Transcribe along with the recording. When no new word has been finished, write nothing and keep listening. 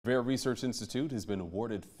Avera Research Institute has been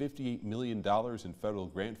awarded $58 million in federal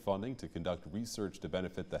grant funding to conduct research to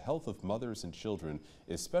benefit the health of mothers and children,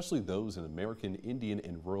 especially those in American Indian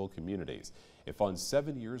and rural communities. It funds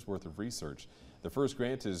 7 years worth of research. The first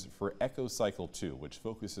grant is for EcoCycle 2, which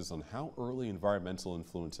focuses on how early environmental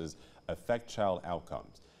influences affect child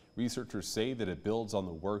outcomes. Researchers say that it builds on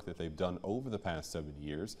the work that they've done over the past 7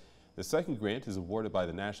 years. The second grant is awarded by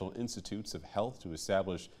the National Institutes of Health to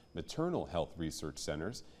establish maternal health research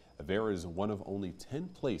centers. Avera is one of only 10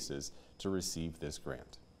 places to receive this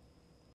grant.